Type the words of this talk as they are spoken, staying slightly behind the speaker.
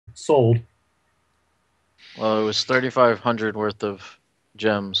sold. Well, it was 3,500 worth of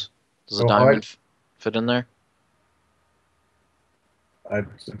gems. Does a So I, diamond fit in there?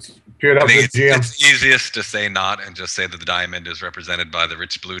 it's pure I up to think the GM. it's easiest to say not and just say that the diamond is represented by the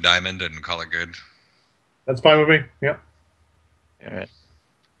rich blue diamond and call it good. That's fine with me. Yeah. All right.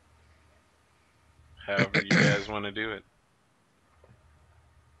 However you guys want to do it.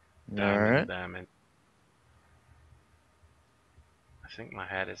 All Diamond, right. diamond. I think my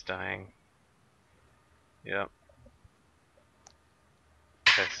hat is dying. Yep.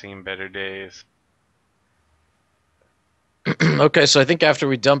 I've seen better days. Okay, so I think after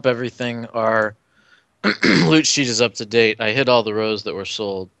we dump everything, our loot sheet is up to date. I hit all the rows that were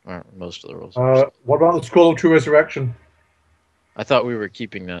sold, or most of the rows that were sold. What about the Scroll of True Resurrection? I thought we were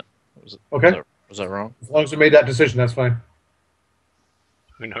keeping that. Was, was Okay. that was that wrong? As long as we made that decision, that's fine.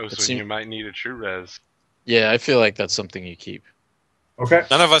 Who knows It when seemed, you might need a true res. yeah, I feel like that's something you keep. Okay.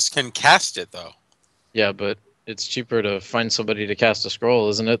 None of us can cast it, though. Yeah, but it's cheaper to find somebody to cast a scroll,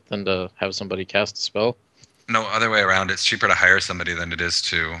 isn't it, than to have somebody cast a spell? No, other way around. It's cheaper to hire somebody than it is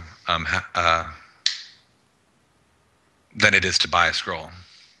to buy a scroll.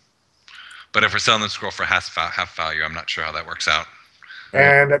 But if we're selling the scroll for half value, I'm not sure how that works out. Right.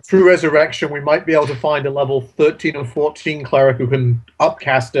 And at True Resurrection, we might be able to find a level 13 or 14 cleric who can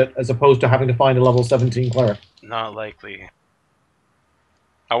upcast it, as opposed to having to find a level 17 cleric. Not likely.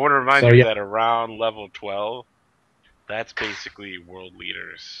 I want to remind So, you yeah. that around level 12, that's basically world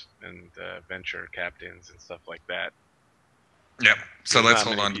leaders and venture captains and stuff like that. Yep. So There's let's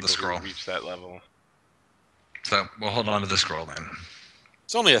not hold many on to the people who scroll. reach that level. So we'll hold on to the scroll then.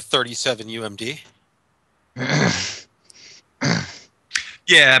 It's only a 37 UMD.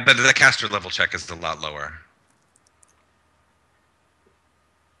 Yeah, but the caster level check is a lot lower.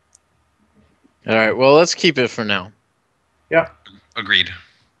 All right. Well, let's keep it for now. Yeah. Agreed.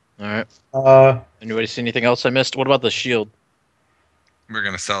 All right. Uh, Anybody see anything else I missed? What about the shield? We're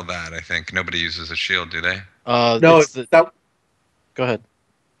gonna sell that. I think nobody uses a shield, do they? no, It's the. that, Go ahead.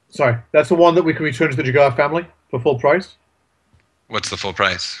 sorry. That's the one that we can return to the Jagar family for full price. What's the full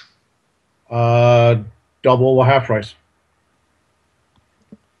price? Uh, Double or half price.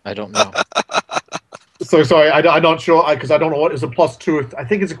 I don't know. So sorry, I'm not sure because I don't know what is a +2. I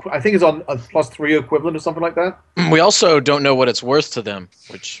think it's on a +3 equivalent or something like that. We also don't know what it's worth to them,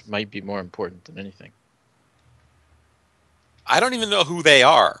 which might be more important than anything. I don't even know who they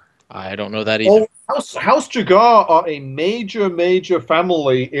are. I don't know that either. Oh, House Jagar are a major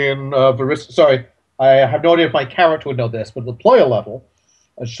family in Varista. Sorry, I have no idea if my character would know this, but the player level.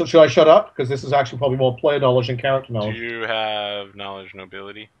 Should I shut up? Because this is actually probably more player knowledge than character Do knowledge. you have knowledge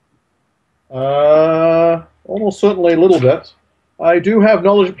nobility? Almost certainly a little bit. I do have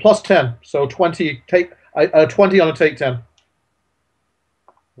knowledge +10, so 20 take 20 on a take 10.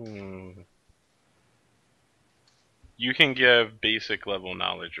 You can give basic level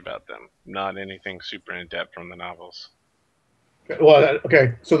knowledge about them, not anything super in depth from the novels. Well,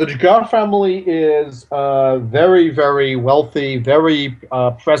 okay. So the Jagar family is very wealthy, very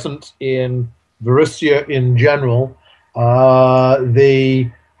present in Varissia in general.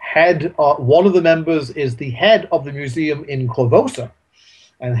 The head, one of the members, is the head of the museum in Corvosa,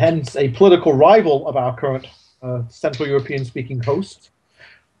 and hence a political rival of our current Central European-speaking host.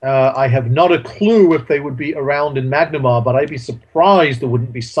 I have not a clue if they would be around in Magnamar, but I'd be surprised there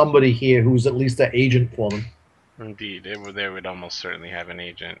wouldn't be somebody here who's at least an agent for them. Indeed, they would almost certainly have an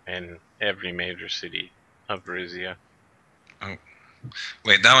agent in every major city of Varizia. Oh,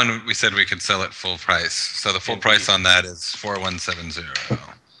 wait, that one we said we could sell at full price. So the full Indeed. price on that is 4170.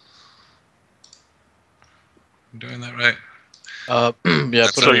 I'm doing that right? Yeah.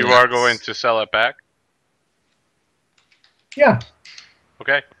 That's So what you it are is. going to sell it back? Yeah.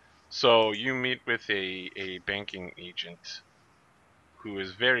 Okay. So you meet with a banking agent who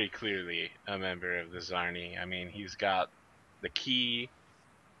is very clearly a member of the Zarni. I mean, he's got the key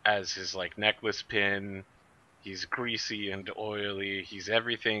as his like necklace pin. He's greasy and oily. He's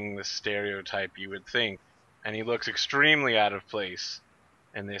everything the stereotype you would think, and he looks extremely out of place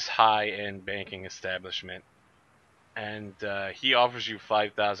in this high-end banking establishment. And he offers you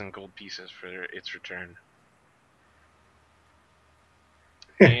 5,000 gold pieces for its return,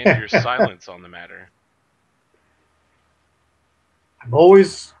 and your silence on the matter. I've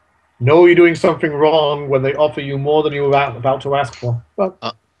always know you're doing something wrong when they offer you more than you were about to ask for. But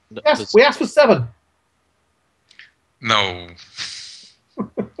yes, we asked for 7. No.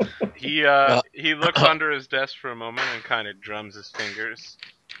 He looks under his desk for a moment and kind of drums his fingers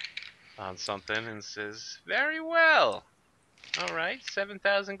on something and says, "Very well. All right,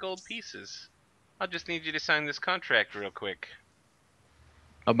 7,000 gold pieces. I'll just need you to sign this contract real quick."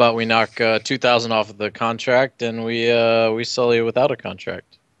 How about we knock 2,000 off of the contract and we sell you without a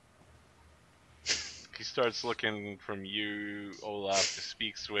contract? He starts looking from you, Olaf, to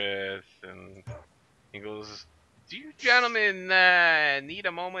speaks with, and he goes, "Do you gentlemen need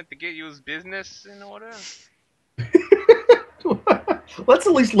a moment to get your business in order?" Let's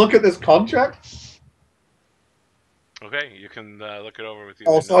at least look at this contract. Okay, you can look it over with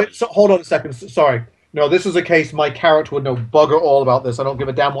Oh, either knowledge. hold on a second. Sorry. No, this is a case my character would know bugger all about this. I don't give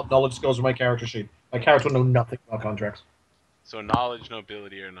a damn what knowledge skills on my character sheet. My character would know nothing about contracts. So knowledge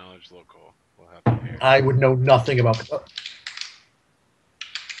nobility or knowledge local will help you here. I would know nothing about.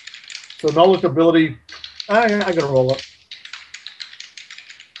 So knowledge ability, I'm gonna roll it.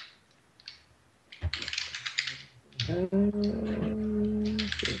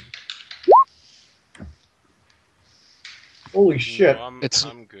 Holy shit! No, It's-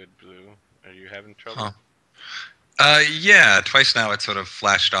 I'm good, Blue. Are you having trouble? Yeah, twice now it sort of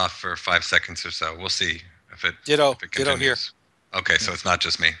flashed off for 5 seconds or so. We'll see if it Ditto. if it Ditto here. continues. Okay, so it's not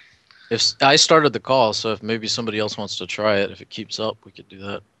just me. If I started the call, so if maybe somebody else wants to try it, if it keeps up, we could do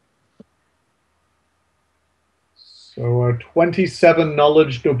that. So 27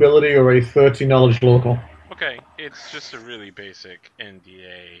 knowledge nobility or a 30 knowledge local. Okay, it's just a really basic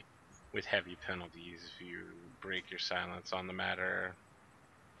NDA with heavy penalties if you break your silence on the matter.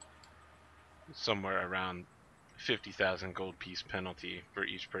 Somewhere around 50,000 gold piece penalty for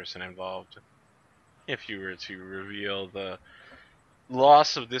each person involved. If you were to reveal the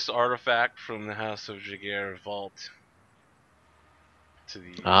loss of this artifact from the House of Jaeger vault to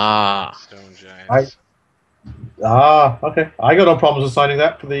the Stone Giants. Okay. I got no problems with signing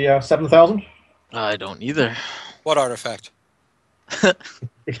that for the 7,000. I don't either. What artifact? God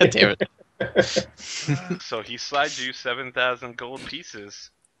damn it. So he slides you 7,000 gold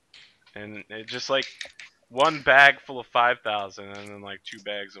pieces, and it just like one bag full of 5,000, and then like 2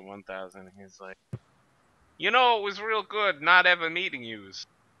 bags of 1,000. And he's like, "You know, it was real good not ever meeting yous."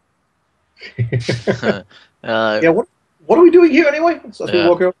 Yeah. What are we doing here anyway? As we Yeah.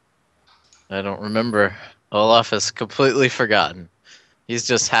 walk out. I don't remember. Olaf has completely forgotten. He's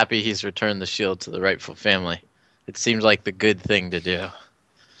just happy he's returned the shield to the rightful family. It seems like the good thing to do.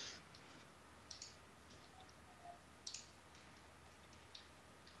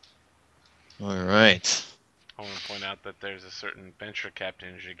 All right. I want to point out that there's a certain venture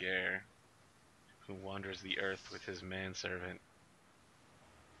captain Jaeger who wanders the earth with his manservant.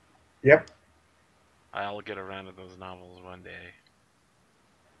 Yep. I'll get around to those novels one day.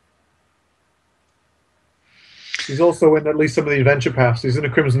 He's also in at least some of the adventure paths. He's in the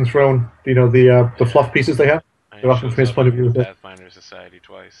Crimson Throne. You know the fluff pieces they have. And They're he often shows from his up point of in view. the Pathfinder Society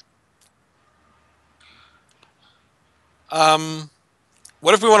twice.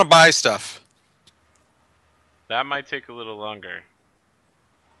 What if we want to buy stuff? That might take a little longer.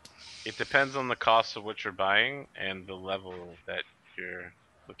 It depends on the cost of what you're buying and the level that you're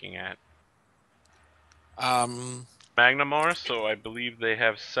looking at. Magnamore, so I believe they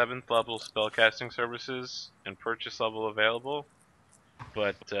have 7th level spellcasting services and purchase level available.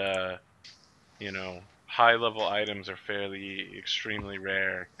 But, you know, high level items are fairly extremely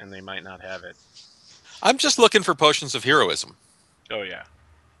rare and they might not have it. I'm just looking for potions of heroism. Oh, yeah.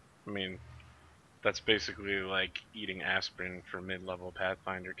 I mean, that's basically like eating aspirin for mid-level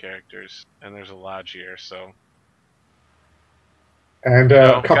Pathfinder characters, and there's a lodge here, so And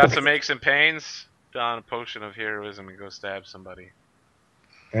got some aches and pains, don a potion of heroism and go stab somebody.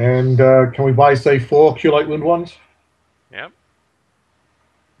 And can we buy, say, 4 Cure Light Wound ones? Yep.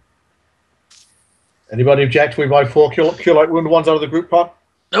 Anybody object? We buy 4 Cure Light Wound ones out of the group pot?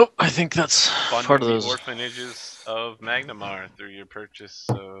 Nope, I think that's Funding part of the those. orphanages of Magnamar through your purchase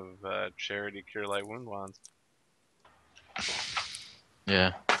of charity Cure Light Wound wands.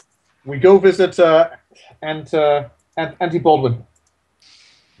 Yeah. We go visit Auntie Baldwin.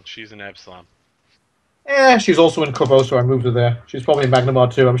 She's in Absalom. She's also in Kobo, so I moved her there. She's probably in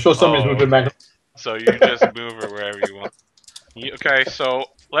Magnamar too. I'm sure somebody's moved to Magnamar. So you just move her wherever you want. Okay, so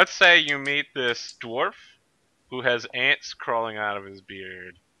let's say you meet this dwarf who has ants crawling out of his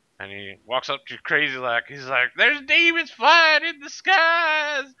beard. And he walks up to you crazy like, he's like, "There's demons flying in the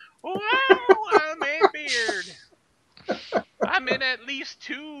skies! Wow, I'm a beard! I'm in at least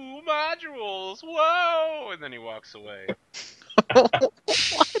 2 modules! Whoa!" And then he walks away.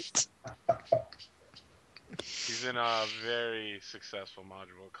 What? He's in a very successful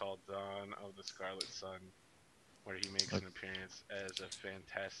module called Dawn of the Scarlet Sun, where he makes an appearance as a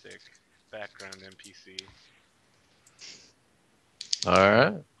fantastic background NPC.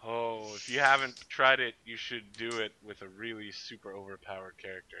 Alright. Oh, if you haven't tried it, you should do it with a really super overpowered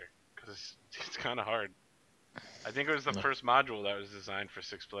character, because it's kind of hard. I think it was the first module that was designed for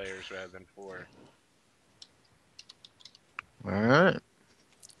 6 players rather than 4. All right.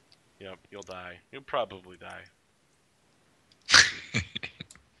 Yep, you'll die. You'll probably die.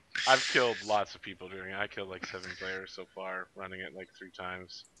 I've killed lots of people doing it. I killed like 7 players so far, running it like 3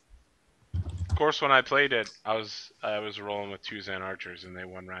 times. Of course, when I played it, I was rolling with 2 Zen archers, and they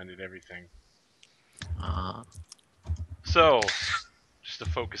one-rounded everything. So, just to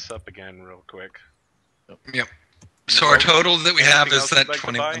focus up again real quick. Yep. So our total that we have Anything is else that you'd like to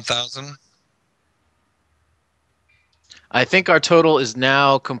buy? 21,000. I think our total is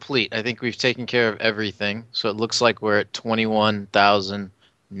now complete. I think we've taken care of everything. So it looks like we're at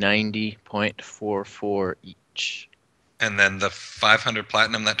 21,090.44 each. And then the 500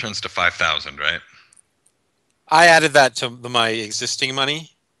 platinum, that turns to 5,000, right? I added that to my existing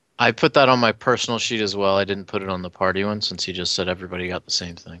money. I put that on my personal sheet as well. I didn't put it on the party one since he just said everybody got the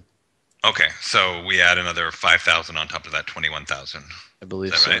same thing. Okay, so we add another 5,000 on top of that 21,000. I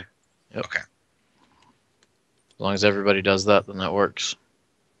believe Is that so. right? Yep. Okay. As long as everybody does that, then that works.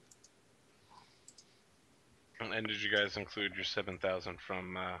 And did you guys include your 7,000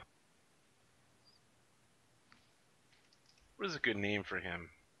 from? What is a good name for him?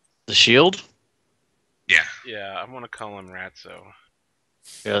 The shield? Yeah. Yeah, I want to call him Ratso.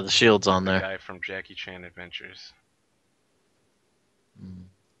 Yeah, the shield's on The there. guy from Jackie Chan Adventures.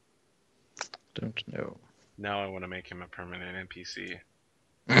 Don't know. Now I want to make him a permanent NPC.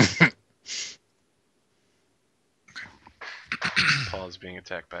 Paul's being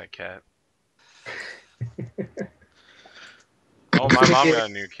attacked by a cat. Oh, my mom got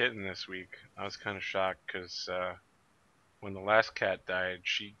a new kitten this week. I was kind of shocked because when the last cat died,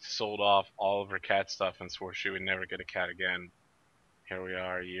 she sold off all of her cat stuff and swore she would never get a cat again. Here we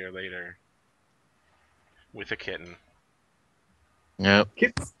are a year later with a kitten. Yep.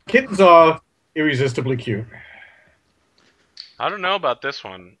 Kittens are irresistibly cute. I don't know about this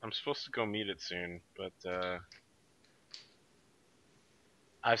one. I'm supposed to go meet it soon, but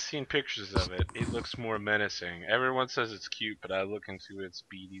I've seen pictures of it. It looks more menacing. Everyone says it's cute, but I look into its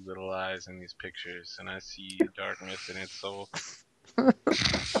beady little eyes in these pictures, and I see darkness in its soul.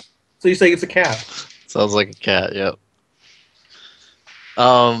 So you say it's a cat? Sounds like a cat, yep.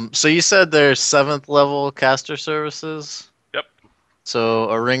 So you said there's 7th level caster services? Yep. So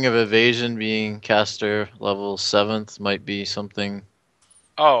a ring of evasion being caster level 7th might be something.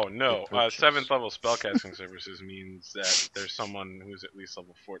 Oh, no. Good purchase. 7th level spellcasting services means that there's someone who's at least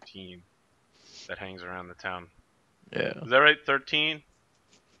level 14 that hangs around the town. Yeah. Is that right? 13?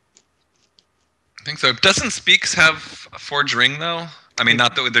 I think so. Doesn't Speaks have a forge ring, though? I mean,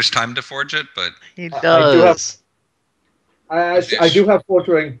 not that there's time to forge it, but... He I do does. I do have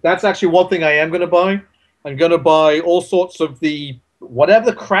fortering. That's actually one thing I am going to buy. I'm going to buy all sorts of whatever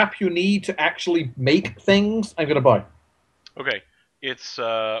the crap you need to actually make things. I'm going to buy. Okay. It's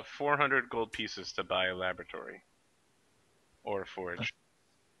 400 gold pieces to buy a laboratory. Or a forge.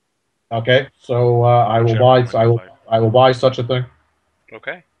 Okay, so I will buy. I will buy such a thing.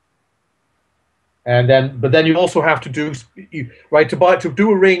 Okay. And but then you also have to do right to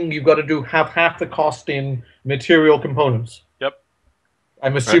do a ring. You've got to have half the cost in material components. Yep.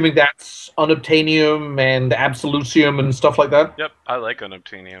 I'm assuming that's unobtainium and absolutium and stuff like that. Yep. I like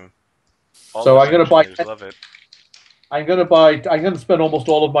unobtainium. So I'm gonna buy. Love it. I'm gonna spend almost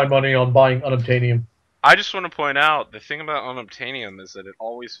all of my money on buying unobtainium. I just want to point out the thing about unobtainium is that it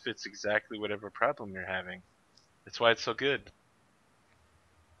always fits exactly whatever problem you're having. That's why it's so good.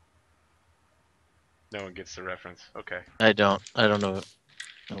 No one gets the reference. Okay. I don't know.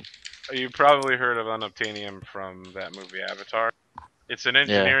 Nope. You probably heard of unobtainium from that movie Avatar. It's an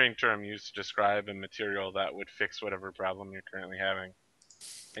engineering term used to describe a material that would fix whatever problem you're currently having.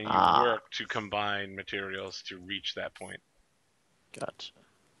 And you work to combine materials to reach that point. Gotcha.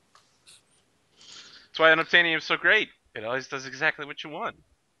 That's why unobtainium is so great. It always does exactly what you want.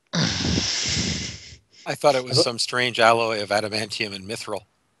 I thought it was some strange alloy of adamantium and mithril.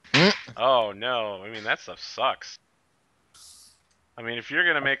 Oh no! I mean that stuff sucks. I mean, if you're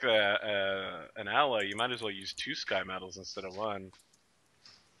gonna make an alloy, you might as well use 2 sky metals instead of 1.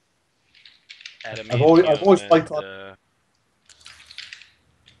 Adamantium. I've always liked.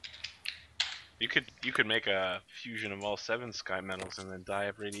 You could make a fusion of all 7 sky metals and then die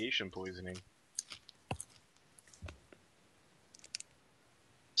of radiation poisoning.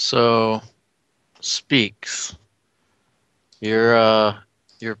 So, Speaks. You're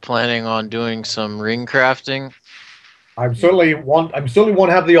planning on doing some ring crafting? I certainly want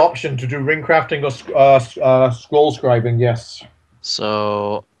to have the option to do ring crafting or scroll scribing. Yes.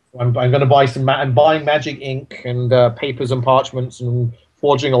 So I'm going to buy I'm buying magic ink and papers and parchments and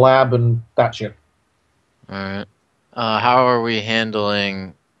forging a lab and that shit. Alright. How are we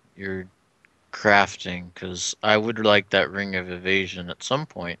handling your crafting? Because I would like that ring of evasion at some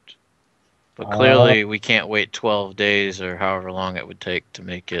point. But clearly we can't wait 12 days or however long it would take to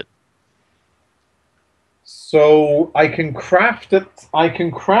make it. So I can craft it. I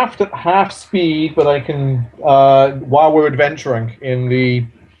can craft at half speed, but I can while we're adventuring in the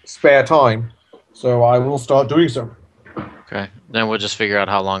spare time. So I will start doing so. Okay. Then we'll just figure out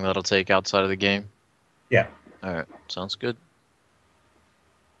how long that'll take outside of the game. Yeah. Alright. Sounds good.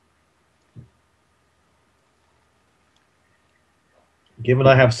 Given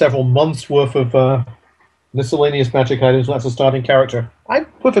I have several months worth of miscellaneous magic items, that's a starting character. I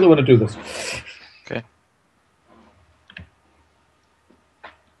perfectly want to do this. Okay.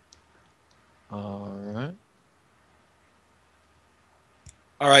 Alright.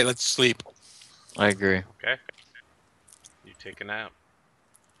 All right, let's sleep. I agree. Okay. You take a nap.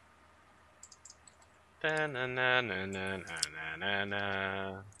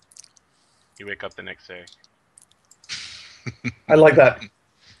 Da-na-na-na-na-na-na-na. You wake up the next day. I like that.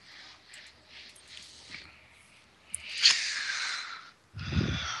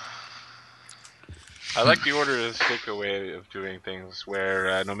 I like the order of the stick way of doing things,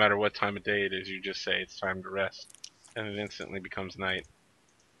 where no matter what time of day it is, you just say it's time to rest, and it instantly becomes night.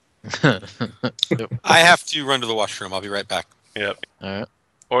 Yep. I have to run to the washroom. I'll be right back. Yep. Alright.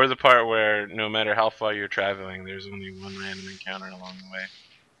 Or the part where no matter how far you're traveling, there's only one random encounter along the way.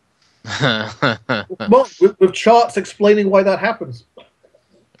 Well, with charts explaining why that happens.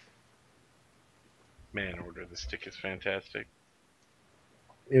 Man, order of the stick is fantastic.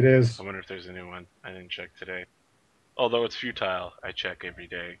 It is. I wonder if there's a new one. I didn't check today. Although it's futile, I check every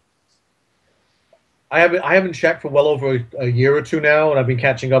day. I haven't checked for well over a year or two now, and I've been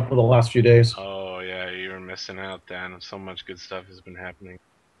catching up for the last few days. Oh yeah, you're missing out, Dan. So much good stuff has been happening.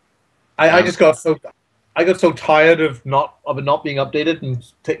 I just got so tired of not being updated and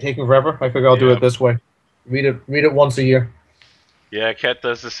taking forever. I figure I'll do Yeah. it this way. Read it once a year. Yeah, Ket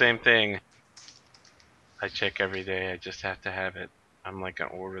does the same thing. I check every day. I just have to have it. I'm like an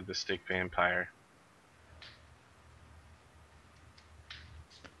order of the stick vampire.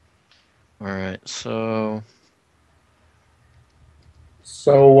 Alright, so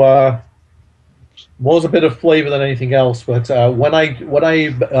More a bit of flavor than anything else. But when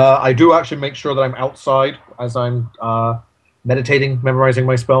I do actually make sure that I'm outside as I'm meditating, memorizing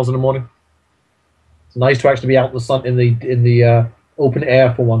my spells in the morning. It's nice to actually be out in the sun in the open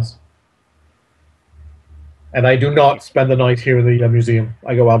air for once. And I do not spend the night here in the museum.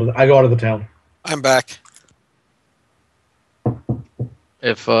 I go out of the town. I'm back.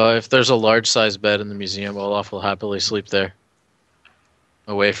 if there's a large size bed in the museum, Olaf will happily sleep there.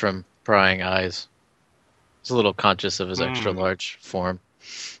 Away from prying eyes. He's a little conscious of his extra large form.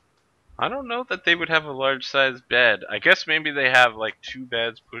 I don't know that they would have a large sized bed. I guess maybe they have like two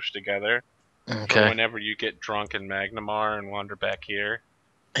beds pushed together for Okay. whenever you get drunk in Magnamar and wander back here.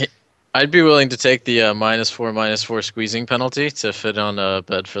 I'd be willing to take the -4/-4 squeezing penalty to fit on a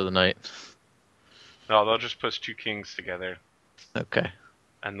bed for the night. No, they'll just push two kings together Okay.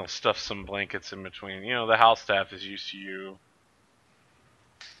 and they'll stuff some blankets in between. You know, the house staff is used to you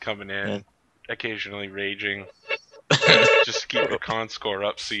coming in, Yeah. occasionally raging. Just keep your con score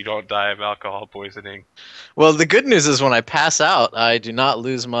up so you don't die of alcohol poisoning. Well, the good news is when I pass out, I do not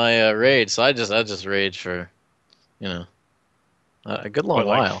lose my rage, so I just rage for, a good long What,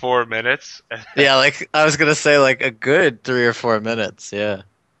 like while. 4 minutes? Yeah, like I was gonna say, like a good 3 or 4 minutes. Yeah.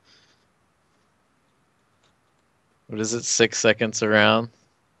 What is it? 6 seconds around.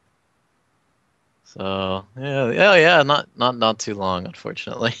 So yeah, not too long,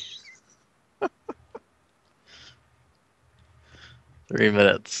 unfortunately. 3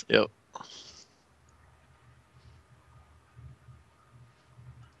 minutes. Yep.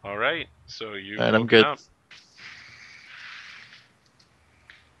 All right, so you. All right, I'm good. Up.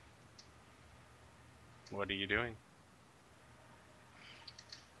 What are you doing?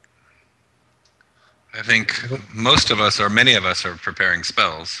 I think most of us, or many of us, are preparing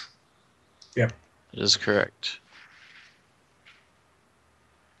spells. It is correct.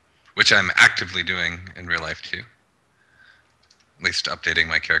 Which I'm actively doing in real life too. At least updating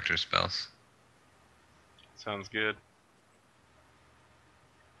my character's spells. Sounds good.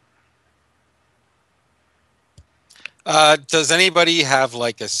 Does anybody have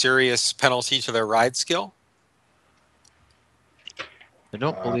like a serious penalty to their ride skill? I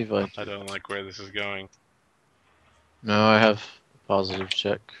don't believe I. I don't like where this is going. No, I have a positive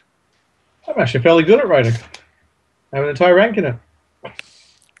check. I'm actually fairly good at riding. I have an entire rank in it.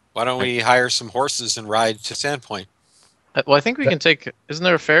 Why don't we hire some horses and ride to Sandpoint? Well, I think we can take. Isn't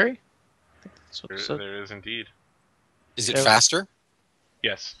there a ferry? That's what I said. There is indeed. Is it Yeah. faster?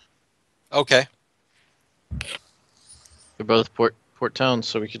 Yes. Okay. They're both port towns,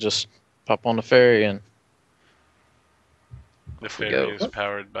 so we could just pop on the ferry and The off we ferry go. is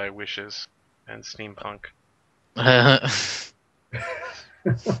powered by wishes and steampunk.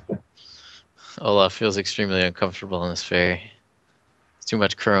 Olaf feels extremely uncomfortable in this ferry. It's too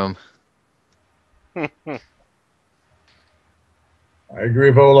much chrome. I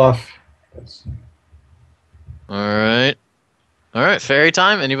agree with Olaf. Yes. All right. All right, ferry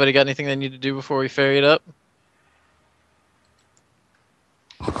time. Anybody got anything they need to do before we ferry it up?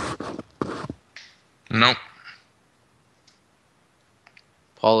 Nope.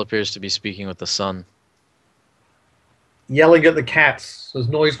 Paul appears to be speaking with the sun. Yelling at the cats. There's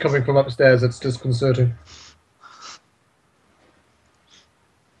noise coming from upstairs. It's disconcerting.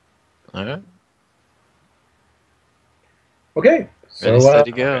 All right. Okay. So, Ready,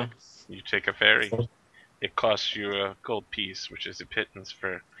 steady, go. Okay. You take a ferry. It costs you a gold piece, which is a pittance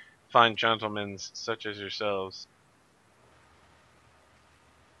for fine gentlemen such as yourselves.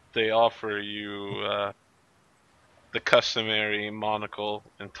 They offer you the customary monocle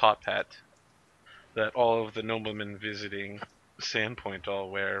and top hat that all of the noblemen visiting Sandpoint all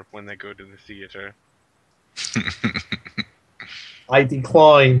wear when they go to the theater. I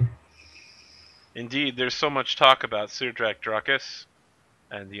decline. Indeed, there's so much talk about Sirdrak Drakus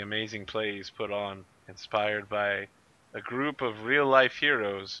and the amazing play he's put on, inspired by a group of real-life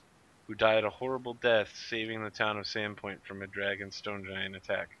heroes who died a horrible death saving the town of Sandpoint from a dragon stone giant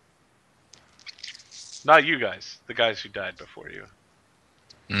attack. Not you guys, the guys who died before you.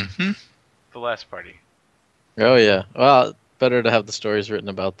 Mm-hmm. The last party. Oh yeah. Well, better to have the stories written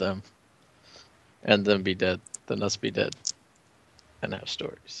about them, and them be dead than us be dead, and have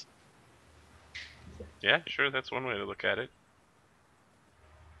stories. Yeah, sure, that's one way to look at it.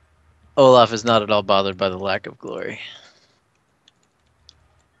 Olaf is not at all bothered by the lack of glory.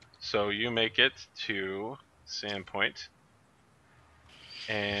 So you make it to Sandpoint,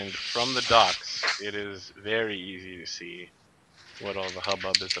 and from the docks, it is very easy to see what all the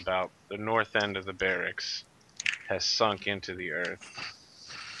hubbub is about. The north end of the barracks has sunk into the earth.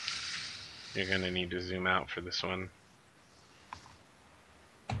 You're gonna need to zoom out for this one.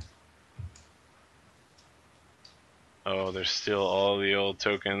 Oh, there's still all the old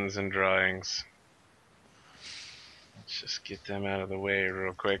tokens and drawings. Let's just get them out of the way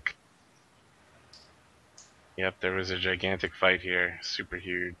real quick. Yep, there was a gigantic fight here. Super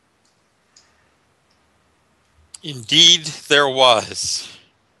huge. Indeed, there was.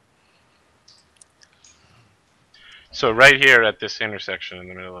 So right here at this intersection in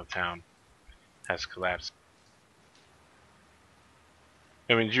the middle of town has collapsed.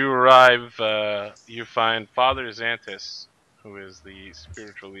 And when you arrive, you find Father Xanthus, who is the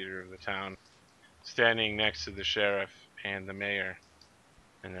spiritual leader of the town, standing next to the sheriff and the mayor.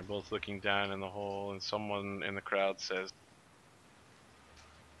 And they're both looking down in the hole, and someone in the crowd says,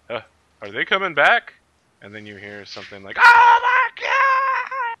 are they coming back? And then you hear something like, oh my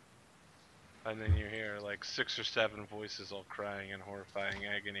god! And then you hear like 6 or 7 voices all crying in horrifying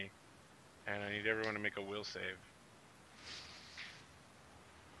agony. And I need everyone to make a will save.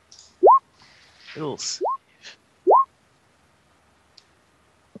 Hills.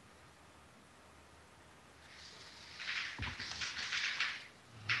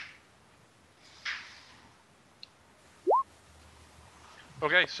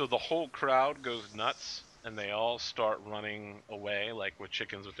 Okay, so the whole crowd goes nuts, and they all start running away, like with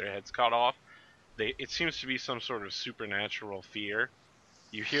chickens with their heads cut off. It seems to be some sort of supernatural fear.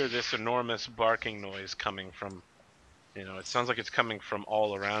 You hear this enormous barking noise coming from, it sounds like it's coming from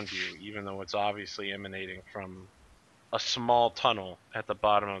all around you, even though it's obviously emanating from a small tunnel at the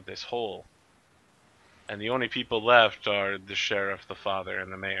bottom of this hole. And the only people left are the sheriff, the father,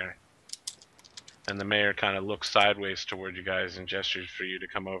 and the mayor. And the mayor kind of looks sideways toward you guys and gestures for you to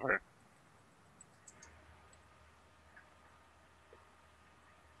come over.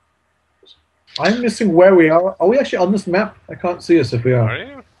 I'm missing where we are. Are we actually on this map? I can't see us if we are. Are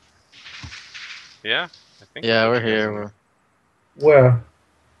you? Yeah, I think. Yeah, we we're put you guys here. in We're Where?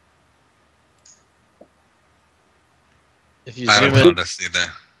 if you I zoom don't in, want to see that.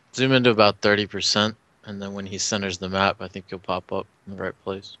 zoom into about 30%, and then when he centers the map, I think you'll pop up in the right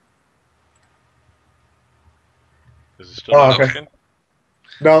place. Is it still Oh, not okay. working?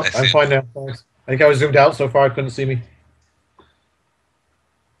 No, I I'm see. fine now. Thanks. I think I was zoomed out so far I couldn't see me.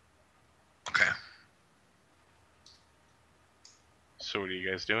 Okay. So what are you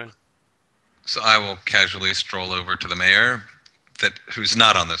guys doing? So I will casually stroll over to the mayor, who's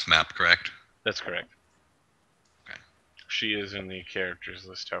not on this map, correct? That's correct. She is in the characters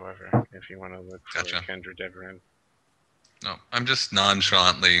list, however, if you want to look for Gotcha. Kendra Deverin. No, I'm just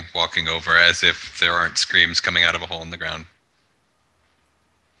nonchalantly walking over as if there aren't screams coming out of a hole in the ground.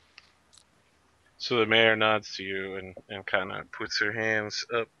 So the mayor nods to you and kind of puts her hands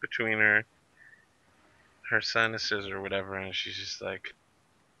up between her sinuses or whatever, and she's just like,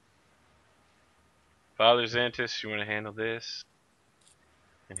 Father Xantis, you want to handle this?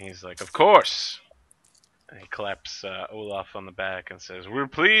 And he's like, of course! And he claps Olaf on the back and says, we're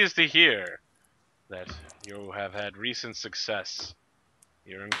pleased to hear that you have had recent success.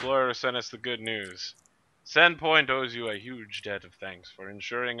 Your employer sent us the good news. Sandpoint owes you a huge debt of thanks for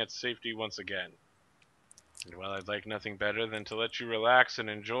ensuring its safety once again. And while I'd like nothing better than to let you relax and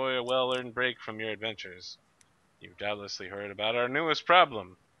enjoy a well-earned break from your adventures, you've doubtlessly heard about our newest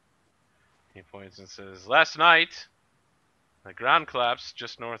problem. He points and says, last night, the ground collapsed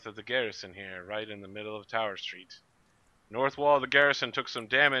just north of the garrison here, right in the middle of Tower Street. North wall of the garrison took some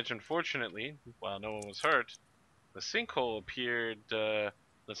damage, and fortunately, while no one was hurt, the sinkhole appeared.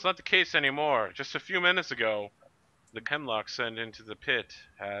 That's not the case anymore. Just a few minutes ago, the hemlocks sent into the pit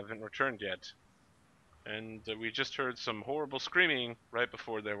haven't returned yet. And we just heard some horrible screaming right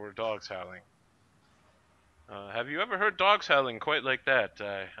before there were dogs howling. Have you ever heard dogs howling quite like that?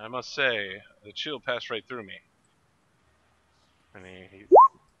 I must say, the chill passed right through me. And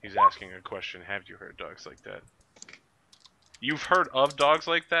he's asking a question. Have you heard dogs like that? You've heard of dogs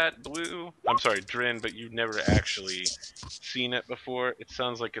like that, Blue? I'm sorry, Drin, but you've never actually seen it before. It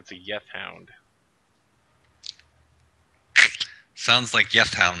sounds like it's a Yeth Hound. Sounds like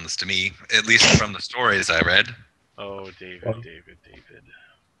Yeth Hounds to me, at least from the stories I read. Oh, David.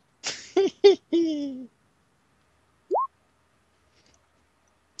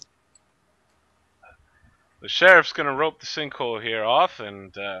 The sheriff's gonna rope the sinkhole here off,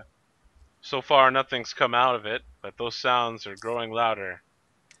 and so far nothing's come out of it, but those sounds are growing louder.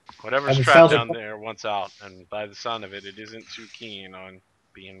 Whatever's And it trapped sounds down like- there wants out, and by the sound of it, it isn't too keen on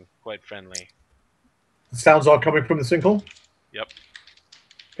being quite friendly. The sounds are coming from the sinkhole? Yep.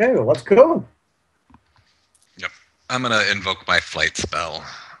 Okay, well, let's go. Yep. I'm gonna invoke my flight spell,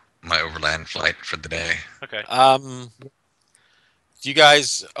 my overland flight for the day. Okay. Do you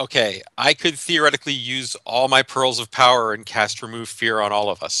guys, okay, I could theoretically use all my pearls of power and cast remove fear on all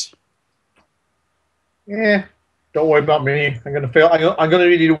of us. Yeah, don't worry about me. I'm gonna fail. I'm gonna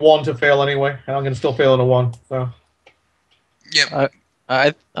need a 1 to fail anyway, and I'm gonna still fail on a 1. So Yep.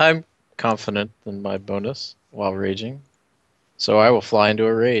 I'm confident in my bonus while raging, so I will fly into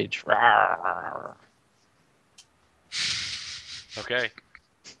a rage. Okay.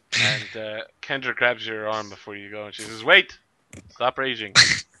 And Kendra grabs your arm before you go, and she says, "Wait! Stop raging."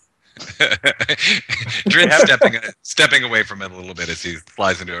 Drin stepping away from it a little bit as he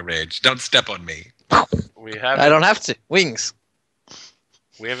flies into a rage. Don't step on me. We I haven't. don't have to. Wings.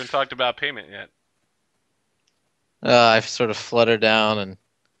 We haven't talked about payment yet. I sort of flutter down and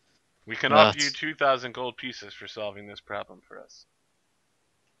We can offer you 2,000 gold pieces for solving this problem for us.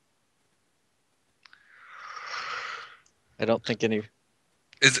 I don't think any.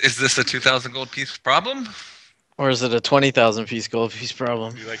 Is this a 2,000 gold piece problem? Or is it a 20,000 piece gold piece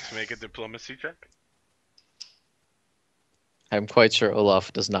problem? Would you like to make a diplomacy check? I'm quite sure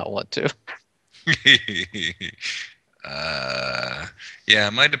Olaf does not want to. Yeah,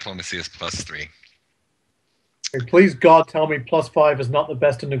 my diplomacy is +3. hey, please, God, tell me +5 is not the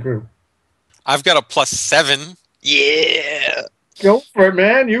best in the group. I've got a +7. Yeah. Go for it,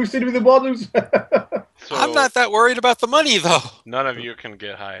 man. You sit with the borders. So I'm not that worried about the money, though. none of you can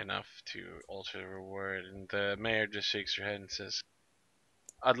get high enough to alter the reward, and the mayor just shakes her head and says,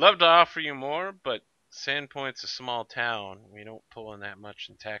 "I'd love to offer you more, but Sandpoint's a small town. We don't pull in that much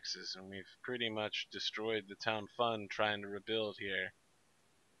in taxes, and we've pretty much destroyed the town fund trying to rebuild here.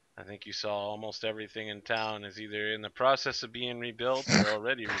 I think you saw almost everything in town is either in the process of being rebuilt or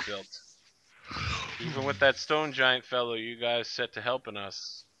already rebuilt. Even with that stone giant fellow you guys set to helping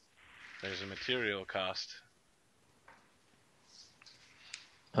us, there's a material cost.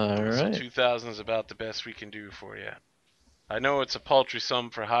 All So right. 2,000 is about the best we can do for you. I know it's a paltry sum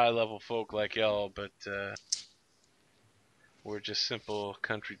for high-level folk like y'all, but we're just simple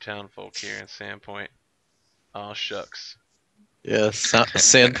country town folk here in Sandpoint. Aw, shucks." Yes,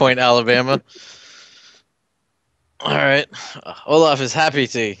 Sandpoint, Alabama. All right. Olaf is happy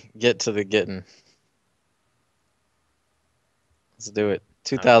to get to the getting. Let's do it.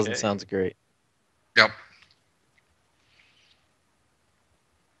 2,000 Okay. sounds great. Yep.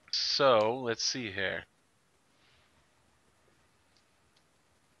 So, let's see here.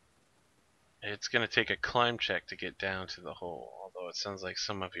 It's going to take a climb check to get down to the hole, although it sounds like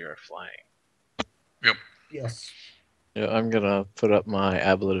some of you are flying. Yep. Yes. Yeah, I'm gonna put up my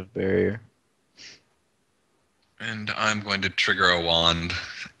ablative barrier. And I'm going to trigger a wand,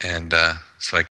 and so I